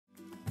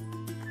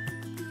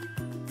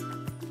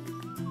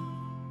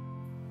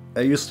I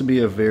used to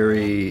be a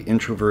very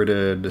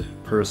introverted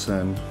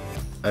person.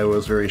 I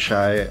was very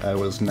shy. I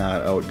was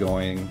not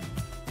outgoing.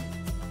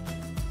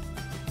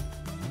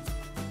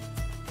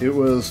 It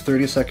was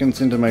 30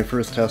 seconds into my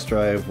first test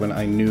drive when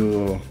I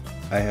knew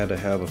I had to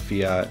have a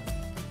Fiat.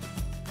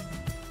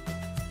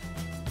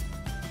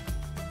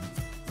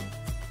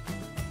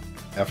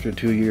 After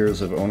 2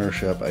 years of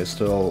ownership, I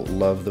still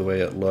love the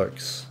way it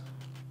looks.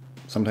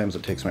 Sometimes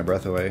it takes my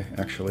breath away,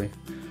 actually.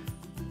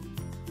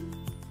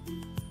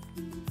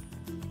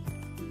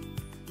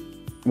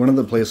 One of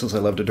the places I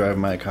love to drive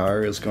my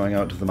car is going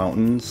out to the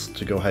mountains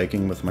to go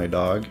hiking with my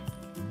dog.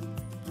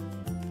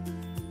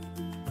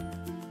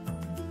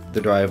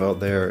 The drive out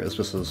there is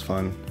just as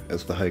fun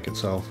as the hike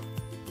itself.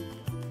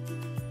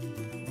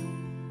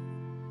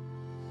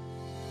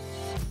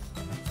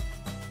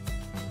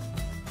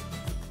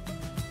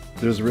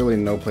 There's really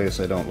no place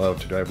I don't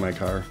love to drive my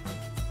car.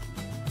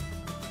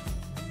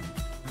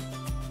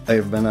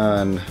 I've been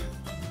on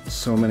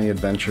so many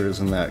adventures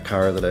in that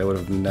car that I would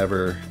have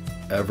never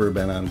ever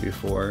been on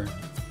before,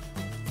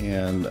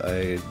 and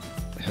I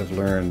have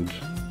learned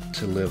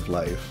to live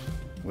life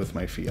with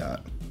my Fiat.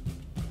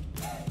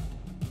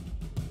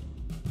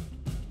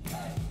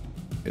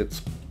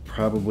 It's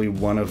probably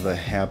one of the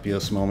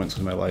happiest moments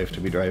in my life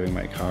to be driving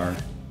my car.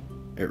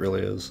 It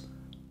really is.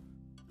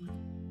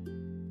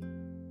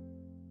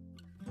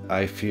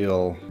 I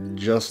feel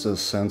just a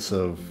sense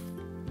of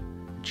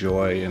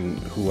joy in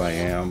who I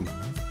am.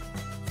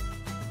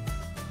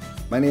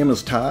 My name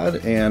is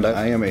Todd, and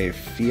I am a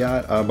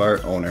Fiat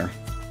Abarth owner.